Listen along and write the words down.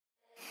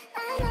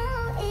I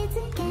know it's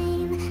a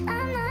game,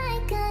 I'm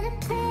not gonna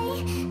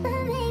play,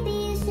 but maybe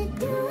you should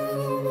do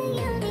whatever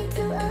you need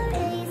to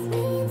erase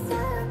me. It's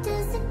all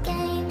just a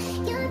game,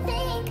 you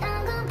think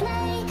I'm gonna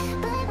play,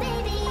 but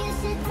maybe you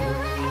should do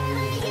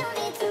whatever you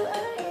need to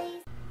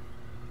erase.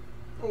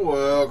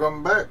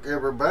 Welcome back,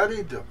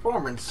 everybody, to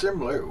Farming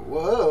Simulator.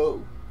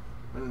 Whoa,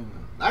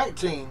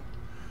 19.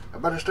 I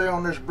better stay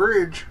on this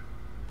bridge.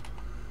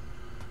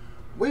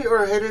 We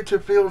are headed to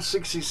field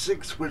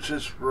 66, which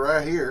is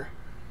right here.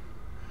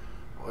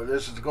 Well,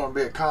 this is going to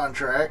be a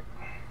contract,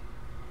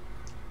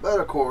 but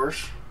of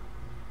course,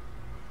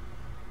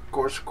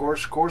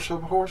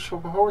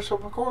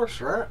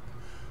 right?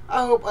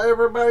 I hope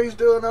everybody's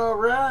doing all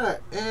right,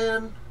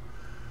 and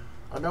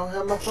I don't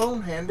have my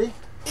phone handy.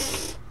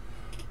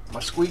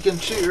 My squeaking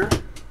chair.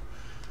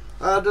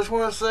 I just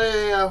want to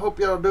say I hope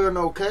y'all doing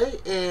okay,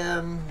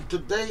 and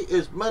today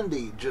is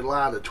Monday,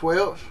 July the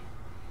 12th.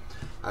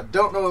 I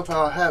don't know if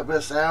I'll have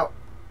this out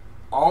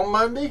on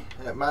Monday.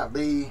 It might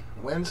be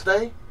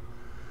Wednesday.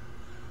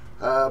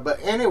 But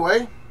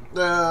anyway,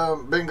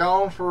 been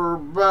gone for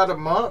about a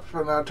month,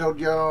 and I told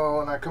y'all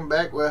when I come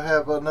back we'll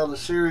have another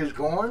series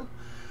going,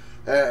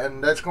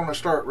 and that's going to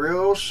start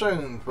real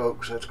soon,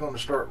 folks. That's going to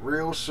start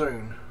real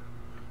soon.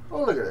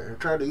 Oh, look at it.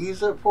 Try to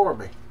ease up for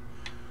me.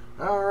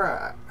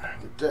 Alright,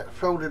 get that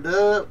folded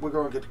up. We're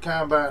going to get the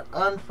combine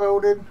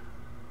unfolded.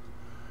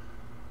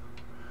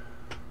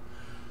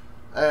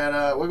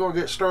 And we're going to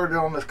get started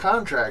on this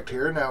contract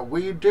here. Now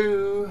we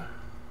do...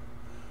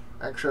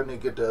 Actually, I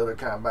need to get the other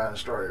combine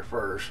started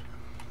first.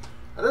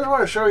 I just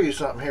want to show you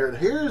something here.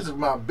 Here's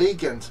my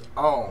beacons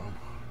on.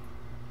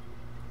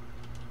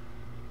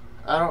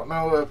 I don't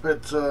know if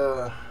it's...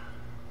 No,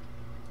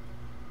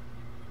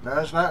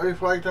 it's not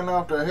reflecting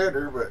off the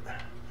header, but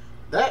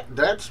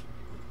that's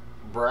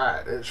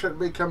bright. It shouldn't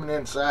be coming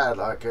inside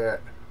like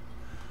that.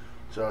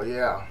 So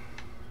yeah,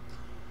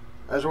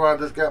 that's why I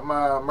just got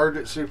my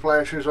emergency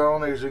flashes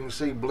on, as you can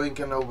see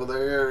blinking over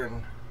there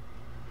and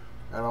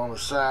on the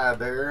side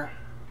there.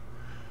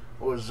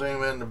 We'll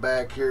zoom in the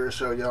back here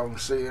so y'all can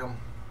see them.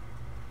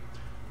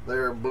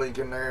 They're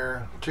blinking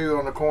there. Two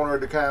on the corner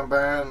of the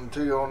combine and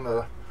two on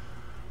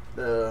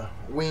the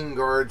wing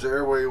guards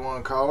there, where you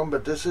want to call them.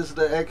 But this is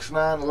the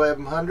X9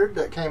 1100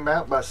 that came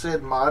out by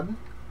Sid Modden.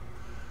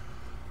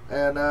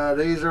 And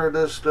these are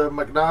just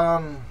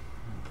McDonald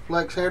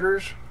flex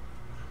headers,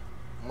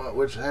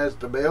 which has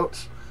the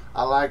belts.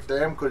 I like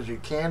them because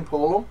you can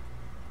pull them.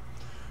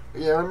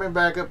 Yeah, let me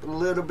back up a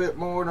little bit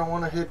more. Don't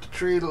want to hit the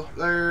tree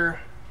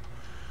there.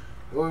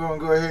 We're going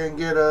to go ahead and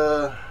get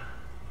a...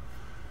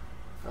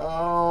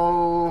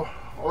 well,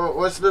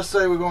 let's just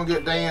say we're going to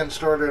get Dan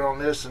started on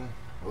this. And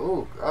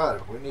oh,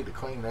 God, we need to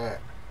clean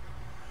that.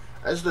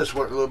 That's just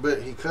what little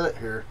bit he cut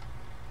here.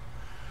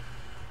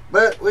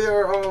 But we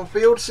are on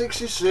field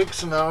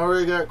 66, and I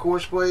already got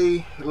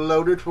courseplay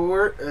loaded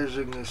for it, as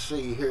you can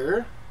see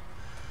here.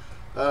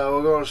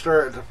 We're going to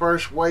start at the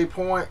first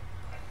waypoint.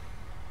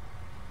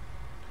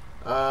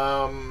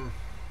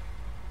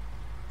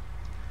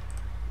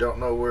 Don't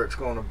know where it's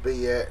going to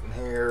be at in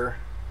here.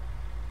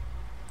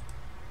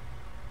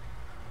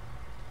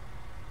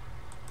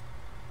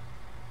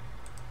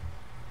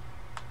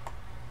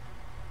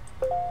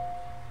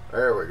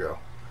 There we go.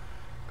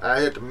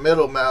 I hit the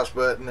middle mouse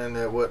button and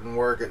it wouldn't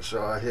work it,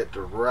 so I hit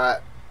the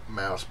right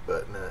mouse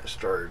button and it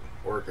started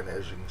working,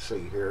 as you can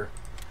see here.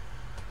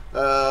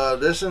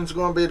 This one's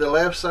going to be the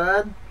left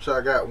side, so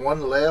I got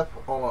one left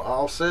on an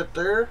offset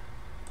there.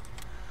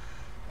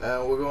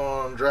 And we're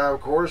going to drive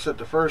course at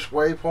the first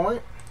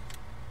waypoint,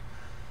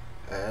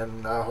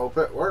 and I hope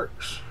it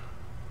works.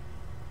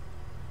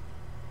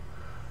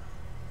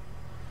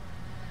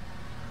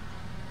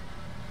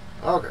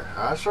 Okay,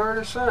 I sorry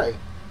to say.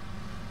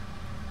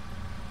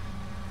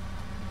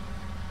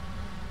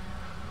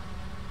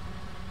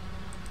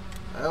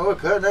 And we're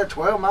cutting at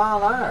 12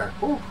 miles an hour.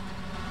 Whew.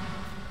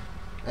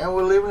 And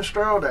we're leaving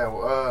straw down.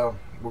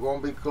 We're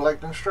going to be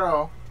collecting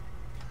straw.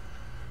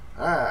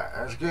 Alright,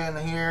 let's get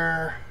in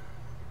here.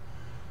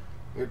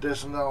 Get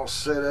this one all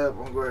set up.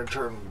 I'm going to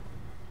turn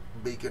the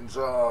beacons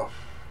off.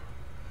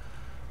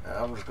 And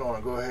I'm just going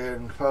to go ahead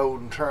and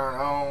fold and turn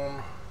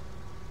on.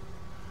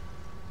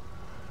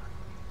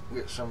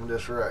 Get some of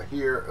this right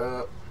here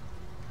up.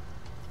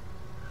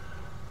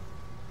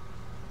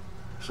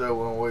 So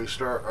when we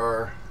start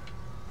our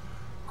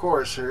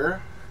course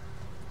here.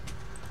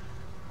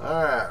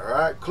 Alright,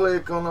 right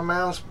click on the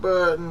mouse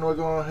button. We're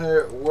going to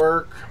hit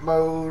work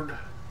mode.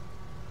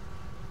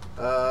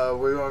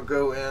 We're going to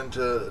go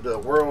into the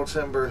world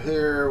timber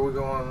here. We're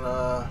going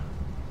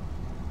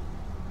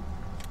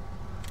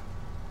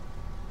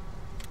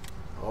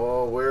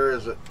oh, where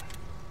is it?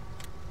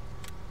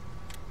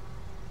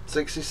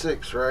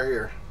 66 right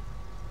here.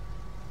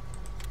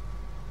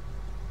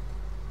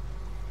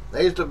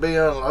 Needs to be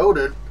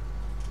unloaded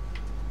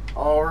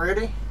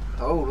already.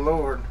 Oh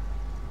Lord.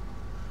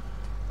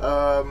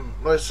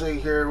 Let's see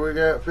here. We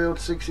got field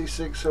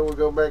 66, so we'll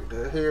go back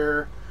to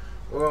here.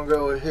 We're gonna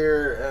go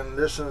here, and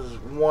this is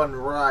one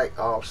right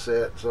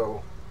offset,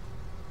 so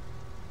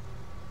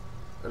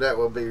that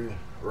will be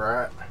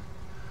right.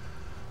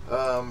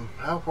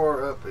 How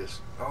far up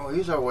is... Oh,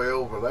 he's all the way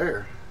over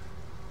there.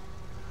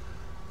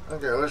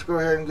 Okay, let's go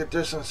ahead and get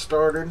this one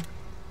started.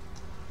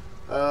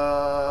 We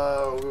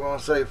want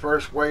to say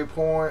first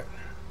waypoint.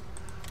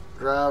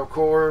 Drive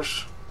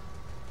course.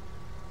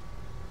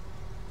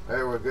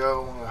 There we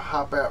go. I'm going to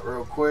hop out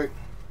real quick.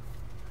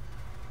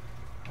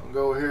 I'll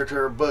go here to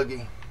our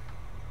buggy.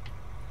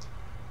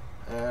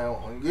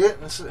 And when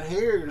getting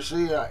here, you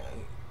see I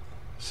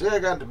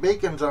got the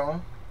beacons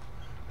on.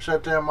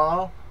 Shut them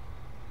off.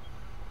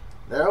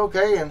 They're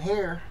okay in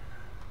here.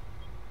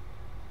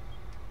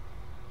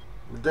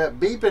 But that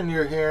beeping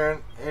you're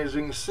hearing, as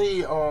you can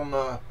see on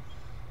the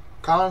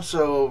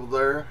console over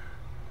there,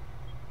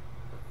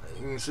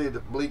 you can see the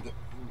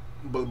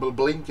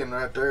blinking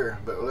right there.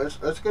 But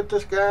let's get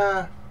this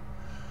guy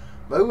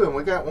moving.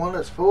 We got one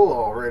that's full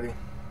already.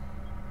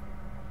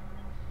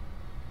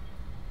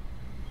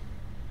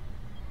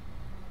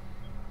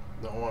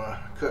 Don't want to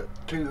cut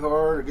too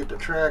hard to get the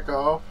track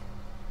off.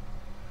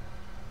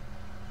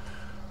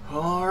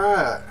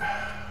 Alright.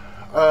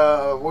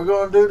 We're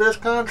going to do this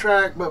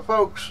contract, but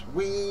folks,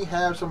 we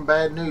have some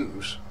bad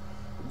news.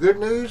 Good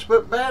news,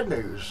 but bad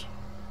news.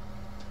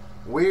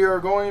 We are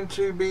going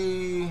to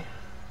be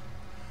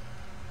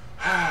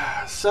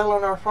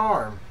selling our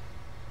farm.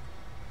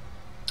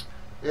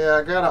 Yeah,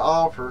 I got an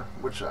offer,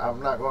 which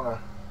I'm not going to...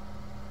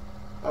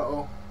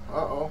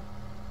 Uh-oh.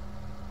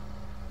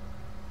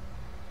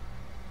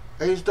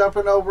 He's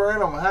dumping over in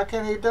them. How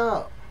can he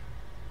dump?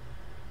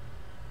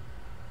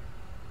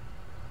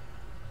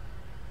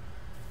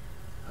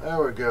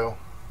 There we go.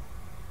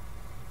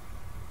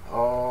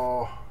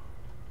 Oh.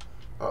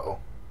 Uh-oh.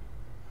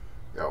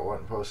 Y'all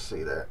wasn't supposed to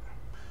see that.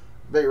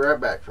 Be right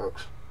back,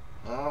 folks.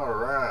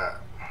 Alright.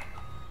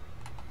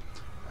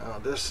 Now,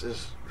 this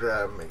is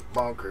driving me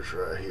bonkers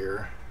right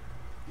here.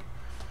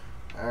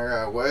 I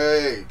got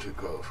way too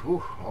close.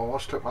 Whew,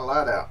 almost took my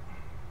light out.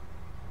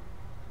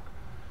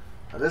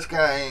 Now, this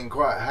guy ain't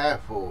quite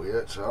half full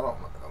yet, so I don't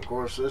know. Of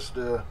course, this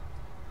the...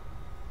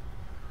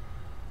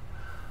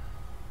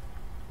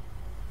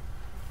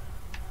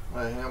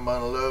 Let him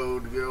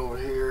unload to get over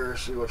here,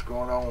 see what's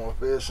going on with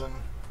this one.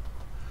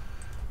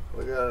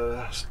 We got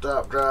a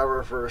stop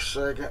driver for a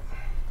second.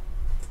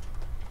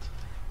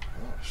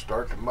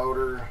 Start the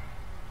motor.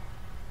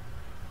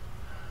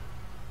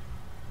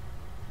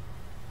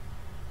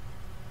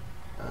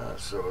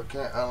 So we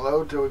can't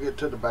unload till we get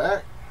to the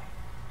back.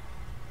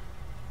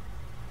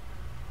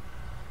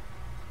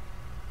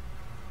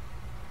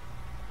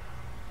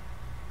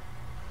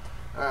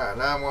 Alright,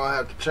 now I'm going to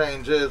have to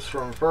change this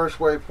from first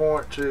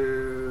waypoint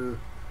to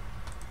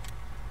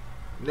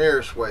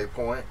nearest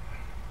waypoint.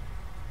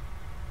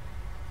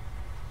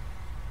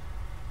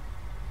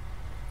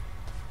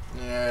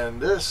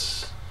 And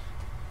this,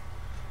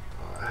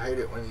 oh, I hate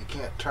it when you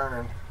can't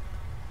turn.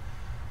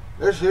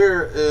 This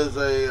here is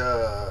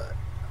a,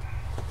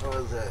 what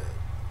is that,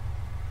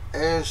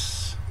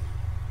 S690?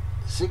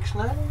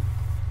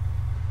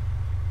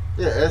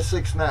 Yeah,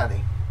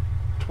 S690,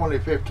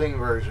 2015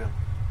 version.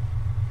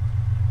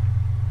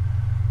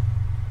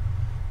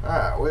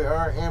 Alright, we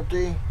are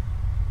empty.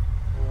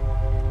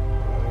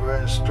 We're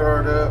going to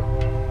start up.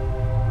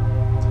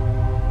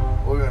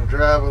 We're going to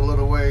drive a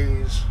little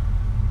ways.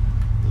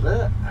 Is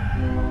that?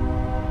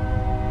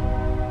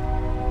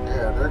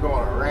 Yeah, they're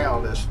going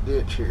around this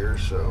ditch here,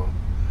 so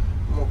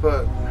I'm going to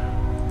put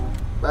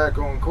back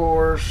on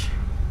course.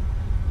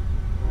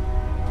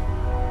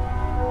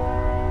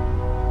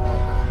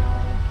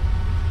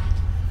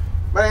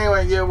 But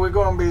anyway, yeah, we're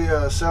going to be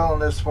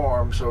selling this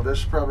farm, so this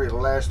is probably the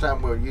last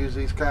time we'll use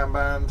these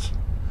combines.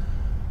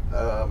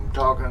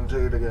 Talking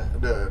to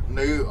the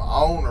new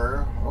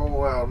owner. Oh,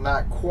 well,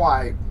 not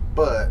quite,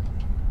 but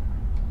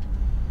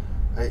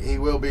he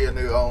will be a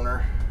new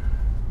owner.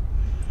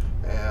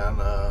 And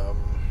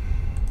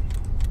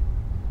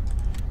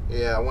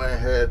yeah, I went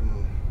ahead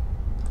and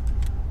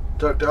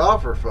took the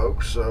offer,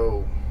 folks.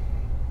 So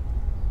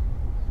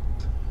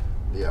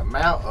the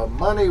amount of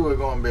money we're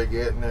going to be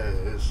getting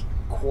is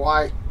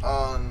quite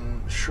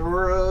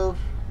unsure of,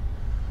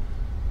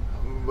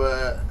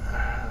 but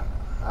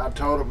I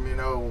told him, you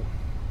know,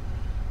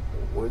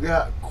 we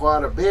got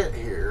quite a bit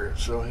here.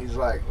 So he's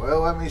like, well,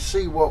 let me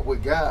see what we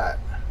got.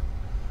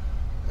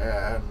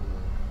 And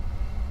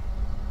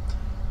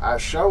I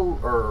showed,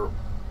 or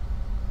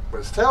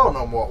was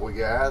telling him what we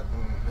got,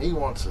 and he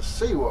wants to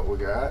see what we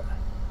got.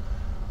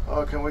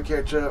 Oh, can we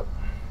catch up?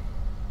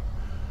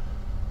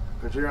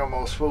 Because you're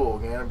almost full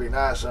again. It'd be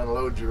nice to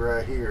unload you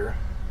right here.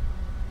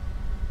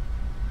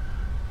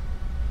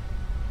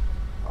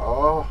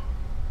 Oh.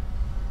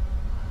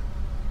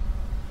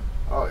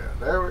 Oh yeah,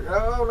 there we go.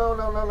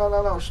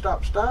 Oh, no,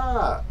 stop.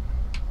 I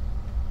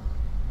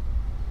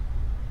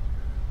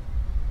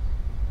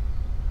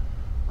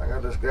think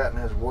I just got in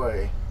his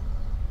way.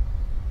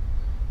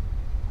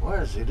 What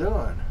is he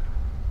doing?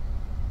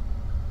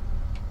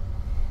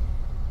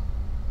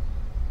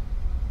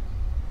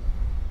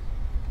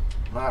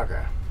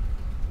 Okay.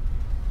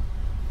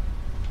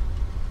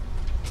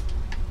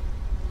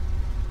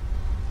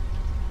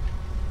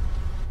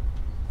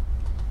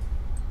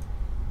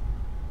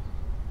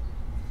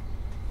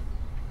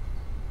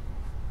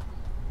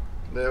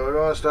 Then we're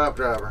going to stop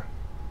driver.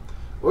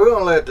 We're going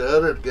to let the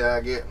other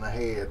guy get in the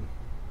head.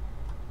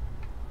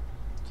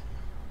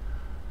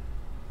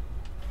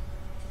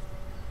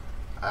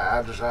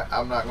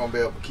 I'm not going to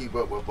be able to keep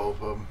up with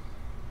both of them.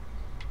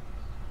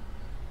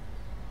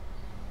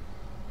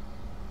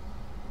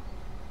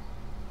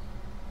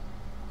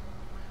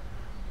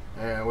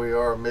 And we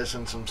are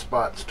missing some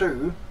spots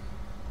too.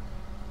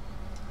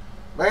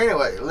 But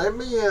anyway, let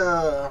me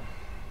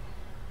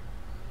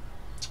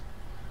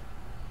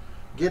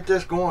get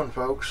this going,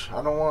 folks.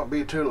 I don't want it to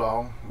be too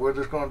long. We're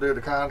just going to do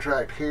the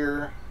contract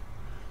here,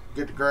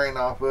 get the grain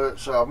off of it.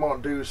 So I'm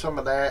going to do some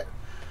of that,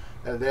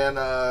 and then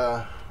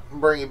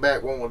bring you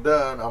back when we're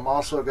done. I'm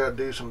also got to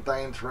do some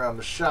things around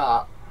the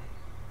shop,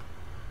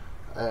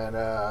 and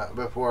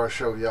before I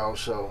show y'all.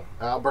 So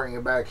I'll bring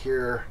you back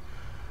here.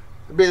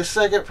 It'll be a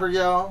second for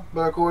y'all,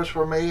 but of course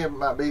for me it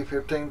might be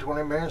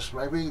 15-20 minutes,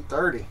 maybe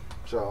 30.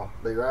 So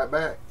be right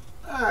back.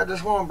 I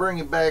just want to bring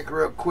you back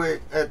real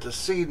quick at the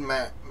seed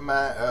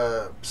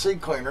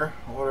seed cleaner,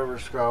 whatever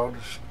it's called.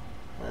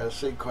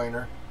 Seed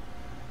cleaner.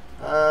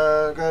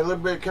 Got a little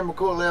bit of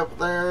chemical left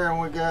there,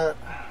 and we got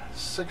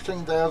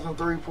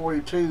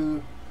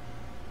 16,342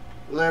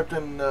 left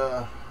in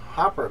the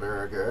hopper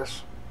there, I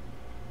guess.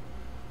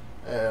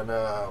 And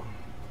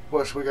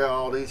plus we got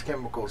all these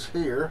chemicals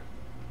here.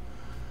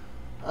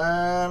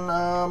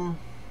 And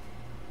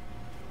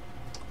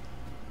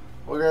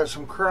we got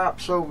some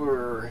crops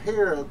over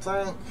here, I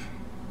think.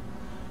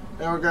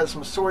 Then we got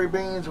some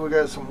soybeans, we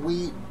got some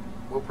wheat.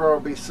 We'll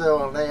probably be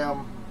selling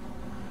them.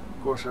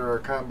 Of course, our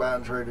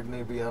combines ready to need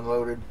to be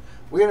unloaded.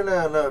 We had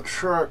another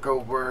truck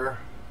over there.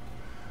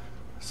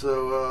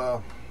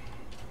 So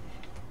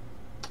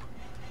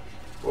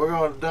we're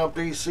going to dump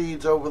these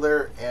seeds over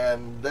there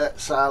and that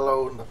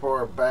silo in the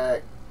far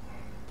back.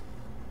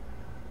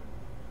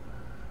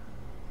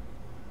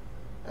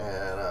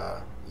 And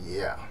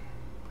yeah,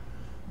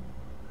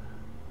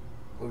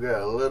 we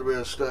got a little bit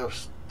of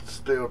stuff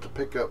still to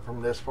pick up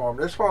from this farm.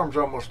 This farm's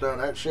almost done.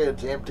 That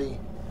shed's empty.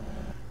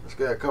 It's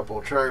got a couple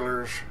of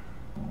trailers,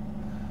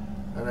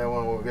 and then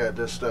when we got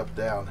this stuff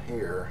down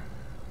here,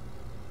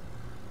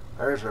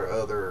 there's our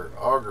other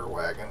auger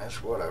wagon.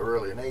 That's what I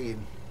really need.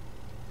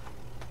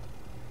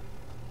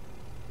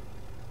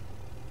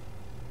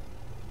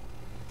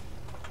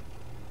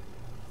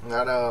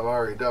 I know I'm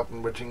already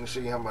dumping, but you can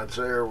see how much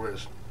there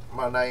was.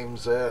 My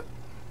name's at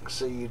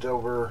seeds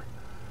over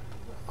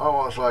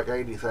almost like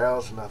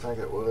 80,000, I think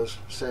it was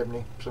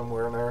 70,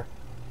 somewhere in there.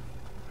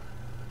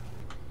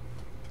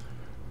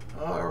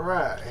 All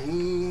right,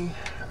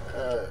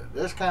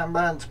 this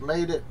combine's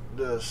made it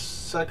the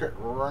second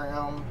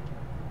round.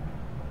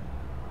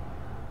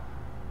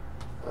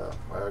 Well,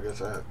 I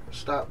guess I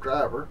stopped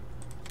driver,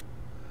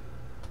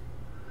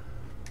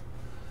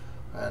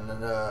 and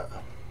then let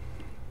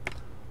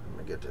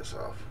me get this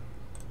off.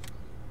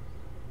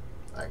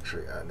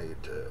 Actually,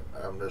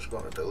 I'm just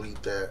going to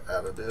delete that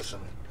out of this,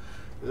 and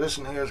this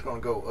in here is going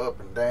to go up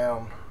and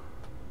down.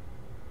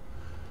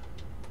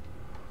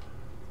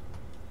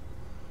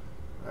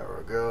 There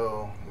we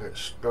go. Get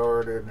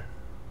started.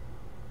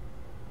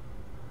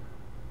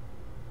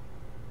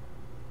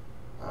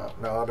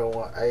 No, I don't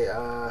want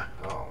AI.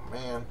 Oh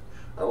man,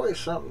 always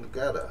something's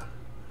gotta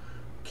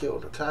kill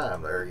the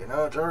time there. You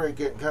know, it's already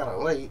getting kind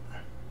of late.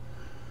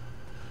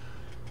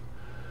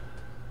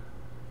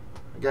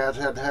 Guys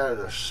had to have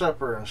their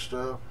supper and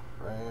stuff,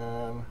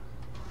 and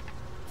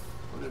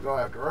we're just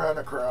gonna have to run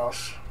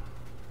across.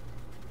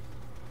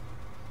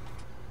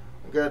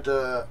 We got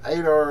the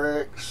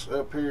 8RX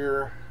up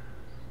here.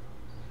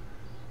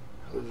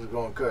 We're just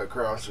gonna cut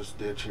across this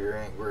ditch here.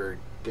 Ain't very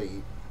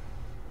deep.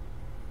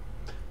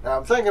 Now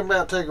I'm thinking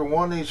about taking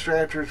one of these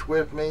tractors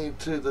with me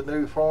to the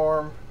new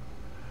farm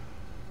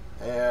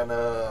and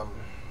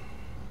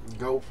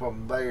go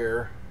from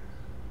there.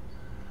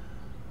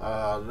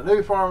 The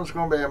new farm is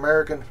going to be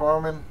American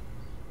Farming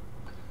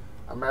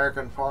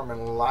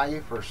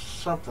Life or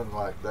something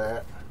like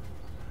that,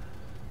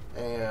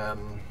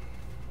 and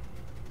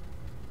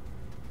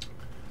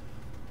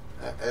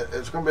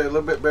it's going to be a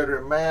little bit better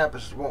map.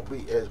 It won't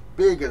be as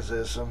big as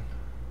this one.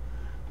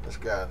 This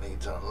guy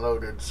needs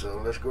unloaded, so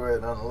let's go ahead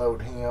and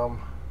unload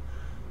him.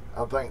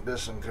 I think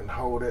this one can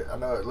hold it. I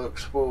know it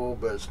looks full,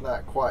 but it's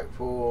not quite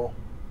full.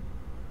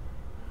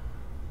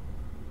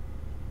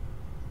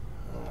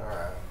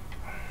 Alright.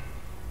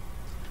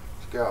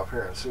 Let's get off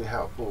here and see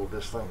how full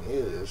this thing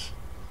is.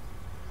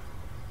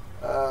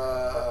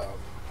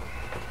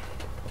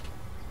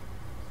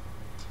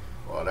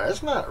 Well,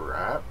 that's not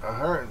right.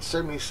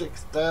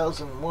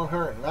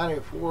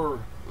 176,194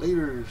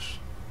 liters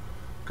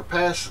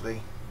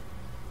capacity.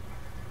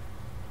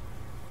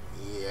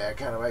 Yeah, I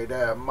kind of made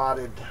that a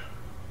modded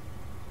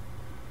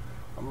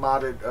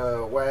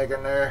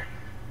wagon there.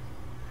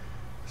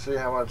 See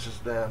how much is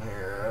down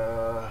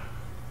here.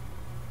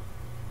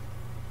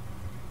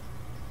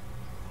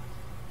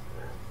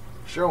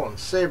 Showing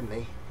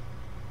 70.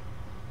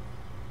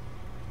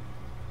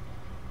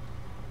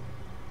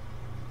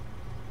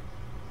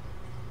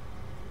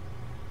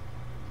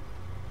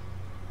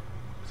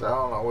 So I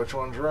don't know which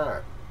one's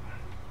right.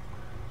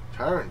 It's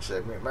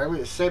 170, maybe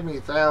it's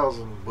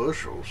 70,000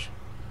 bushels.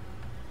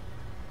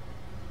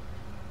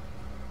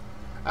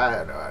 I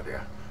have no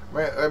idea.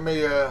 Let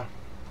me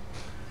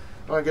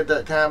get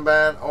that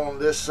combine on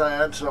this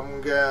side so I'm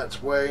gonna get out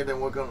its way, then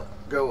we're gonna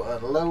go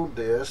unload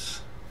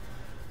this.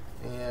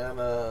 And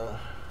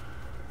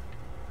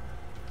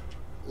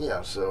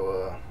yeah,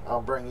 so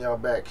I'll bring y'all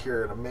back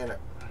here in a minute.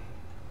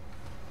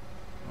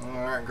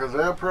 Alright, because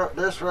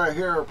this right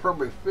here will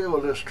probably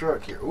fill this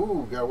truck here.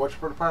 Ooh, gotta watch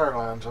for the power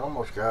lines. I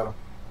almost got them.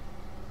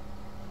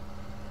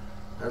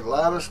 There's a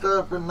lot of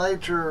stuff in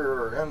nature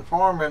or in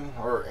farming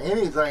or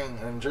anything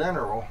in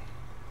general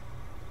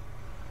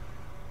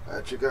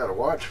that you gotta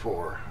watch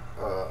for.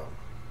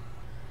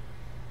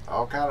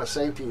 All kind of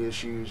safety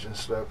issues and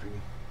stuff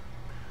you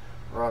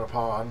run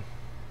upon.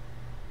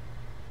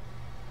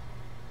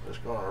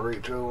 Just gonna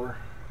reach over.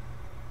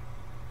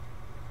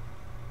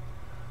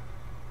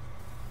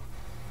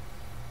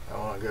 I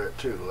don't want to get it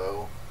too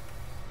low.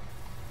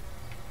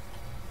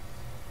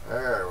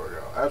 There we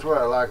go. That's what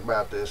I like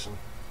about this one.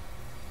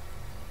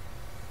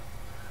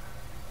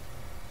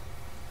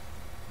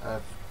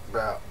 That's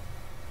about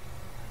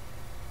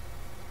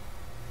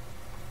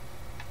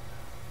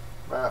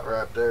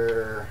right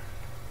there.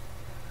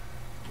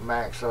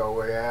 Max all the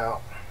way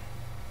out.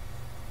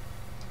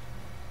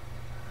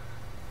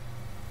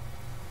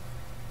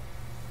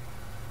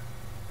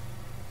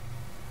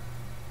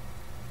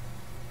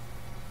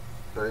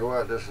 Tell you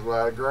what, there's a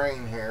lot of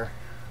grain here.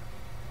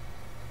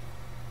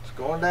 It's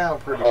going down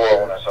pretty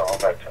good. That's all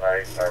back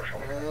tonight.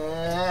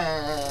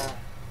 Yeah.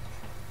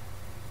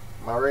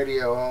 My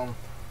radio on.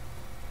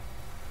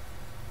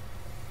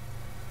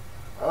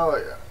 Oh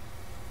yeah.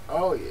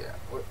 Oh yeah.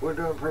 We're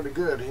doing pretty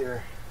good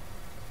here.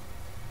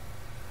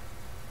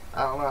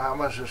 I don't know how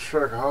much this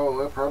truck will hold.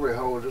 It'll probably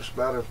hold just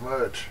about as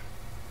much.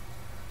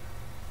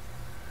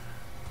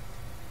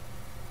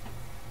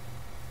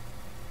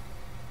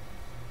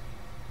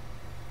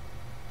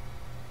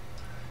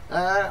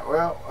 Alright,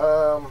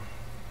 well,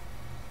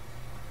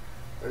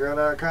 we got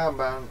our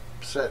combine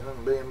setting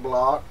and being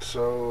blocked,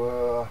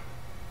 so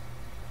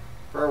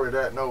probably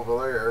that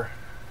over there.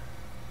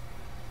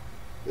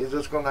 He's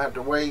just going to have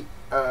to wait.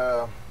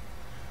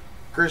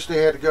 Christy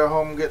had to go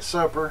home and get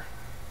supper.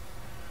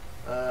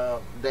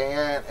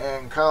 Dan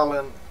and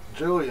Collin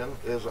Julian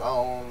is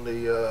on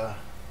the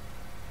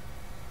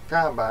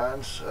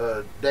combines.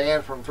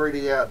 Dan from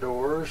 3D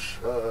Outdoors,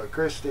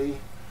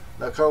 Christy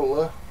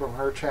Nicola from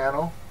her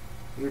channel.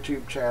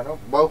 YouTube channel.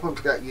 Both of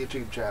them's got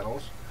YouTube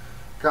channels.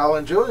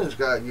 Collin Julian's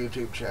got a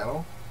YouTube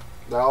channel.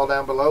 They're all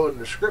down below in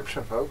the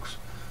description, folks.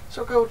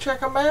 So go check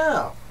them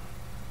out.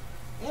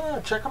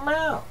 Yeah, check them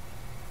out.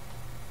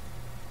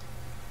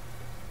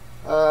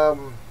 I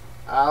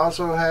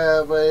also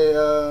have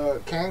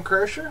a can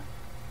crusher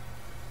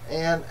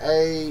and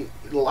a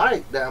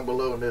light down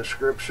below in the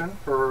description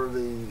for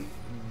the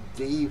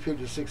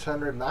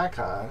D5600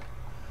 Nikon.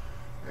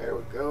 There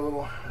we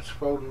go. It's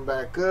folding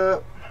back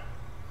up.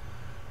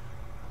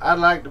 I'd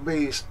like to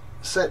be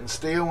sitting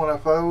still when I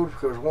fold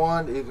because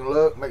one, you can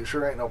look, make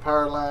sure there ain't no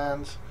power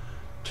lines.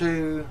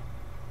 Two,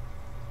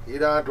 you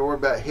don't have to worry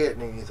about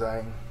hitting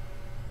anything.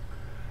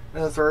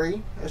 And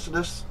three, it's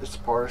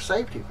part of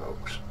safety,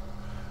 folks.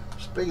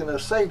 Speaking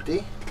of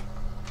safety,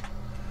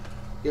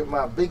 get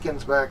my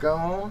beacons back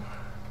on,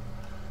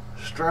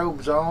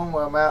 strobes on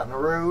while I'm out in the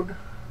road.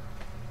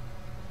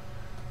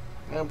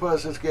 And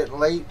plus it's getting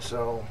late,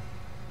 so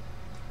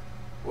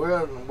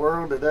where in the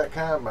world did that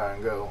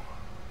combine go?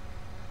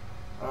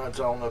 Oh,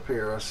 it's on up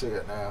here. I see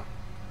it now.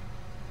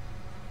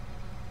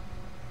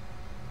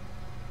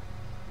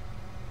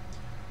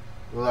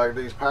 Look like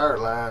these power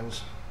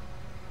lines.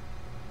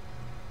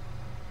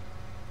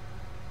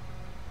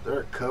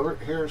 They're covered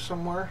here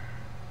somewhere.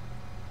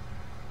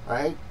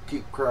 I hate to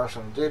keep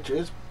crossing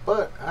ditches,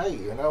 but hey,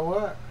 you know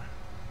what?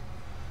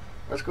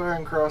 Let's go ahead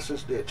and cross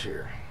this ditch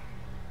here.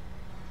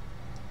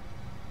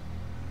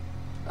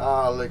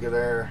 Oh, look at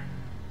there.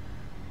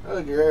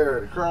 Look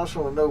there,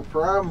 crossing with no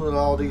problem with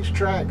all these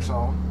tracks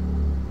on.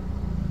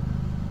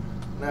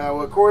 Now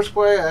with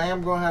Courseplay, I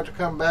am going to have to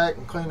come back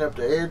and clean up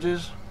the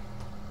edges.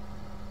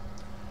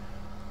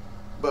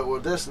 But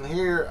with this in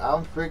here,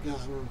 I'm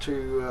fixing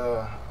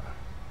to,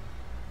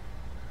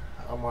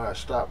 I'm going to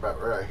stop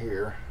about right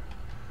here.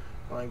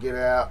 I'm going to get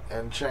out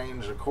and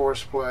change the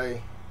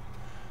Courseplay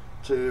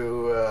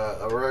to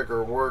a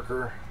regular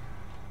worker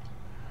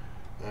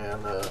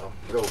and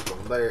go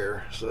from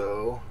there.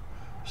 So,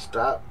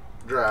 stop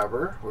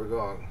driver, we're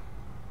going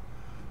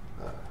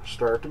to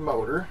start the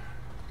motor,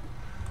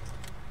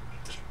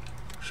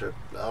 shut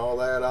all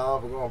that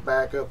off. We're going to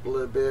back up a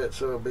little bit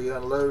so it'll be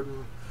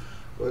unloading.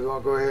 We're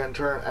going to go ahead and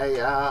turn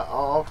AI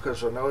off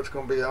because I know it's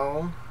going to be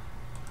on.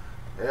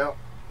 Yep,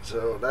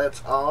 so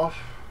that's off.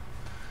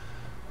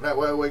 That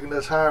way we can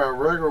just hire a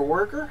regular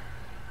worker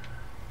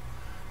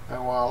and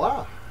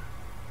voila.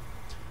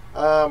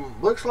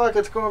 Looks like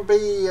it's going to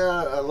be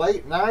a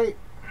late night.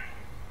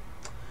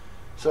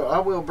 So I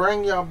will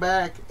bring y'all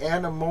back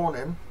in the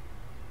morning.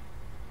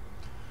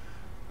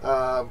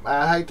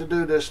 I hate to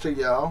do this to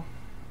y'all,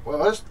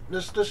 well,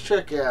 let's just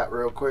check out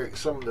real quick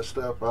some of the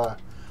stuff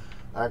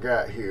I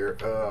got here.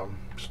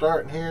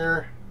 Starting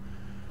here,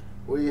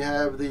 we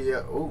have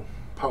the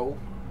pole,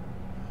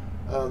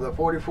 the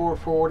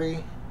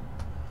 4440.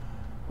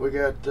 We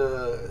got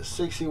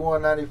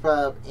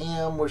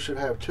 6195M. We should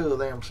have two of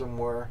them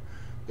somewhere.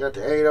 Got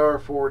the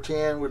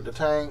 8R410 with the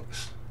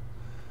tanks,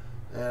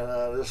 and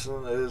this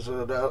one is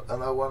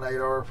another one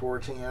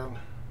 8R410.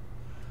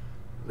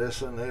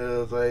 This one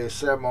is a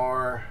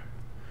 7R,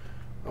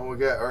 and we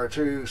got our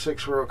two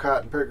 6-row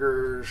cotton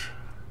pickers,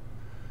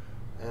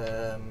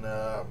 and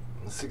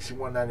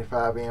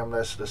 6195M.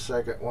 That's the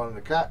second one.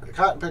 The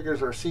cotton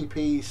pickers are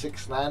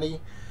CP690.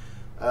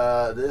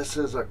 This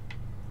is a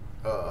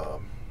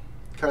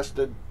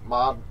custom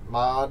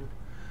mod.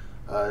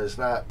 It's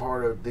not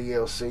part of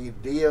DLC.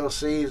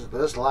 DLCs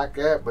just like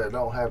that, but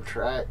don't have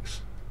tracks.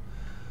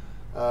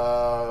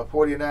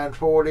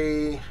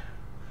 4940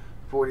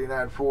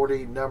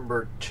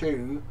 number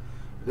 2.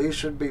 These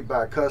should be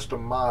by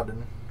custom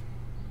modding.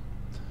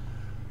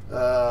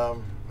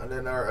 And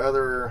then our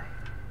other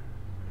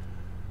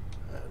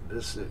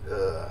this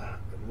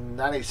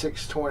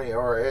 9620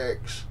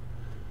 RX.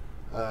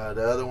 The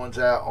other one's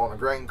out on a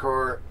grain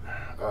cart.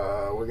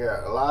 We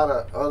got a lot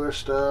of other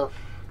stuff.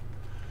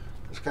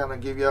 Just kind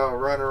of give y'all a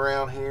run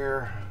around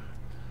here.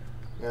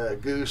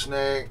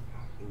 Gooseneck,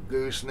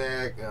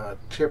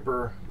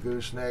 tipper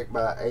gooseneck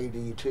by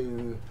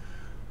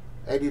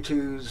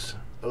 82's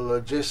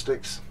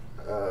Logistics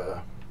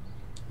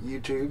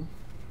YouTube.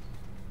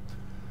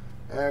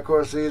 And of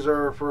course these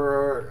are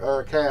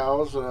for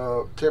cows.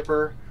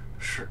 Tipper,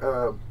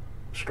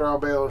 straw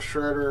bale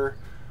shredder,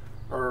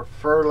 or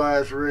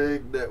fertilize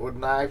rig that would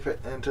knife it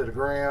into the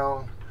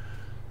ground,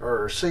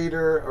 or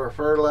seeder, or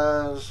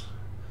fertilize.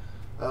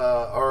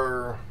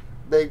 Our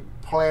big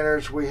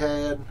planters we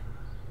had,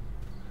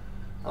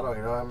 I don't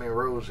even know how many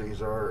rows these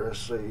are. Let's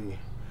see,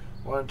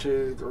 1,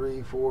 2,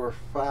 3, 4,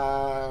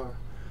 5,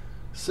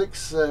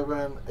 6,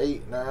 7,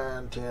 8,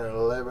 9, 10,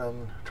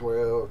 11,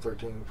 12,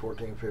 13,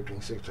 14,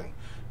 15, 16.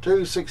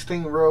 Two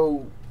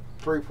 16-row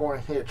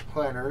 3-point hitch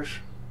planters,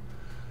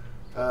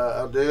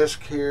 a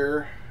disc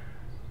here,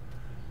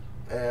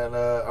 and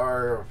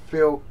our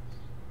field,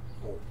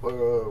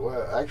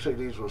 well, actually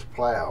these was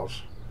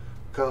plows.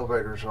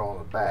 Cultivators on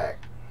the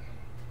back.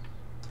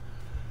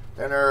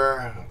 And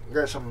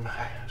got some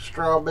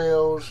straw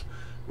bales.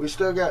 We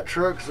still got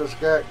trucks that's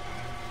got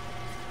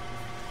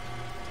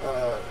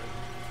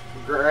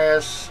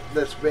grass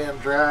that's been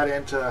dried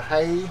into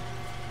hay.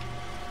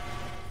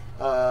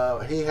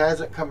 He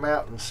hasn't come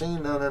out and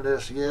seen none of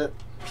this yet,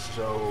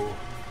 so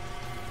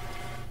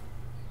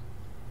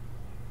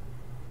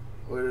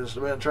we've just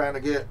been trying to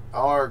get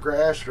all our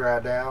grass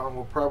dried down.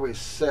 We'll probably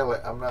sell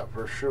it, I'm not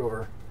for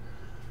sure.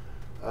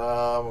 We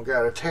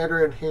got a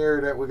tedder in here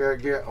that we got to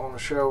get on the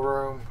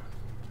showroom,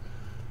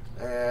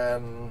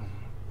 and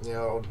you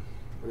know,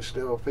 we're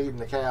still feeding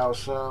the cows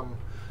some,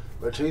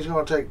 but he's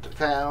going to take the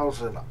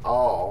cows and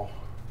all.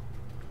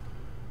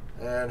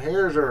 And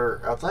here's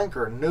our, I think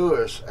our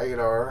newest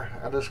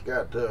 8R. I just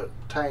got the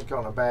tank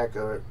on the back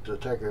of it to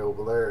take it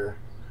over there.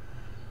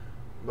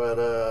 But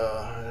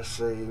let's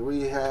see,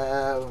 we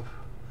have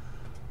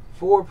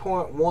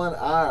 4.1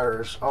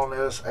 hours on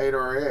this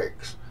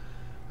 8RX.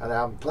 And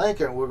I'm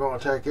thinking we're going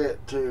to take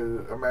it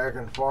to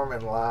American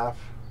Farming Life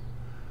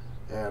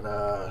and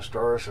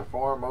start us a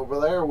farm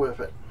over there with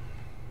it.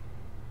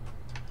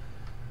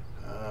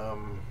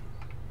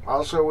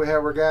 Also, we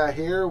have our guy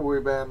here.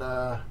 We've been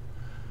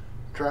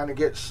trying to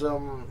get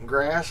some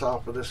grass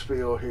off of this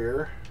field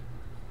here.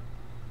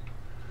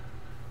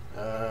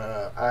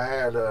 I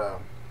had a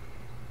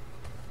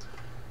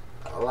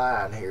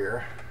line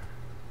here.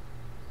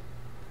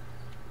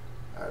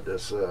 I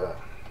just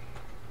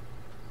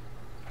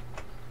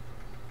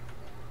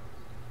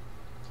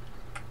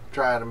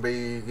trying to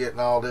be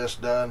getting all this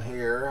done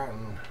here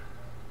and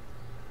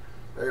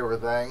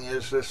everything.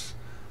 It's just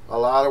a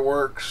lot of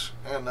works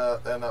and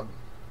a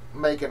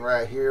making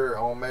right here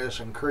on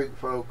Medicine Creek,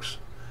 folks.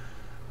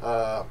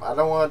 I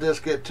don't want to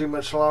just get too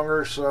much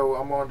longer, so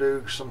I'm going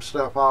to do some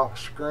stuff off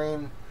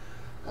screen.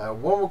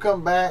 When we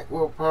come back,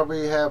 we'll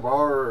probably have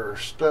our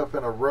stuff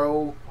in a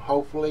row,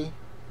 hopefully.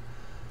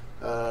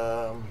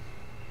 So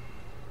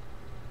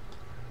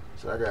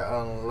I got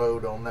to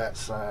unload on that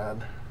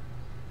side.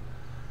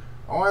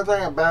 Only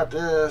thing about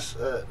this,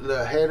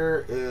 the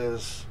header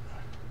is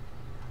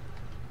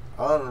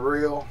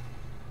unreal.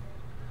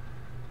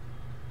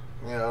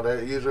 You know,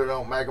 they usually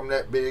don't make them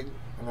that big,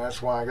 and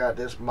that's why I got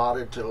this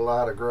modded to a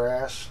lot of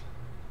grass.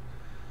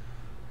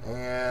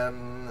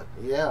 And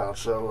yeah,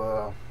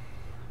 so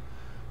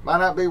might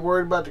not be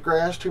worried about the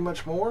grass too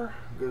much more,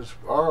 because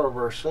all of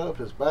our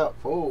stuff is about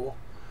full.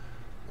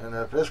 And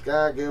if this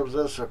guy gives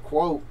us a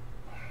quote,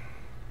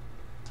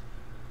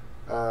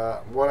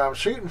 what I'm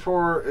shooting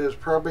for is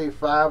probably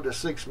 $5 to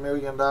 $6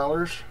 million.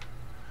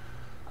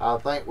 I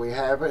think we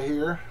have it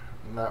here,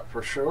 not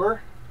for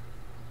sure,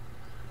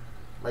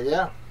 but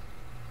yeah.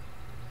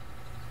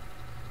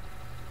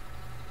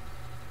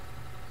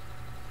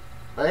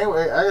 But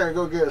anyway, I gotta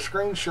go get a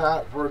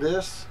screenshot for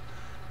this,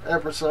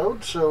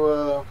 episode.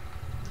 So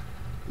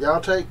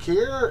y'all take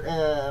care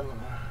and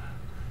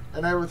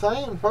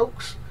everything,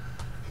 folks.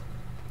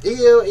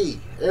 ELE.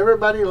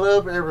 Everybody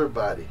love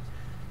everybody.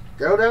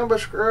 Go down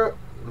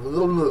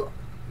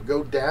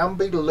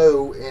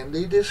below in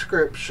the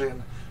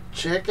description.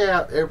 Check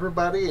out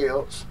everybody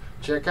else.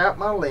 Check out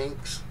my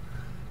links.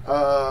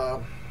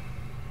 Yeah,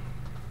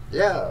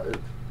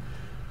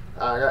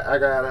 I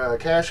got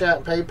Cash App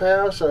and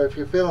PayPal. So if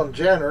you're feeling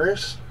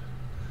generous,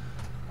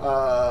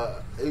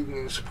 you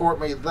can support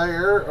me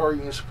there, or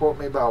you can support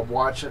me by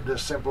watching,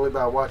 just simply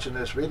by watching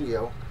this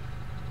video.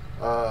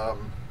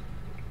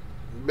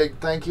 Big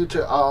thank you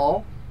to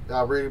all.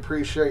 I really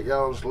appreciate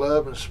y'all's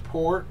love and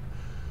support.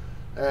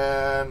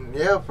 And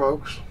yeah,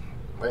 folks,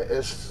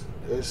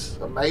 it's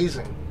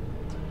amazing.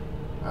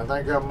 I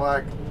think I'm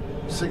like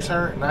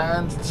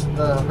 609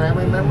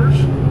 family members,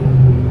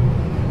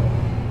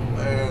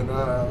 and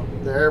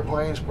the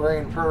airplane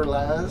spraying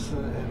fertilizer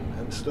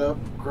and stuff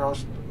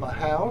across my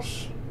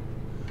house.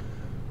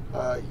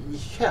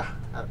 Yeah,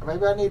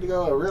 maybe I need to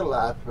go a real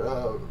life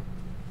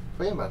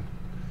FEMA.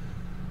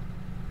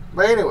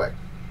 But anyway,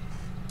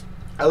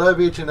 I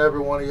love each and every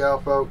one of y'all,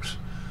 folks.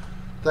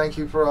 Thank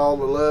you for all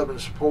the love and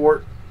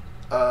support.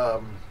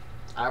 I'm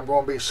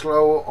going to be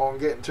slow on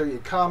getting to your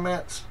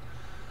comments,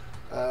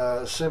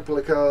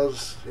 simply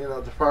because, you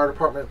know, the fire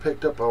department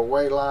picked up a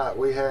way lot.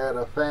 We had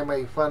a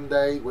family fun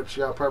day, which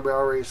y'all probably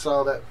already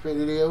saw that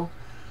video.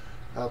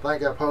 I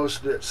think I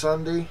posted it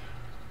Sunday,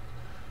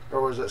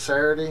 or was it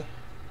Saturday?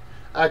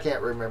 I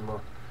can't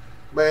remember.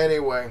 But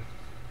anyway,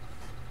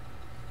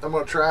 I'm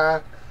going to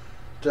try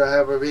to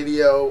have a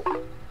video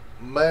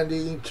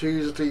Monday,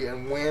 Tuesday,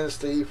 and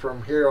Wednesday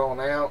from here on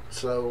out.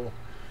 So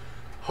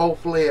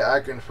hopefully I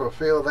can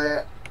fulfill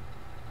that.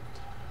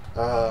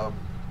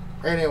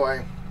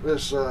 Anyway,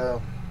 this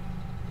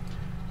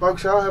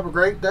folks, y'all have a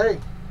great day,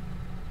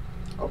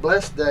 a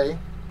blessed day.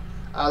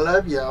 I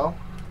love y'all.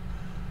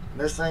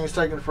 This thing's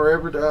taking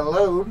forever to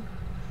unload,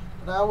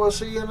 and I will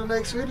see you in the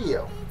next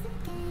video.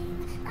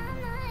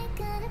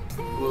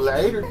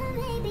 Later.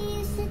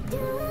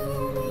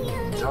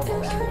 It's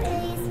almost full.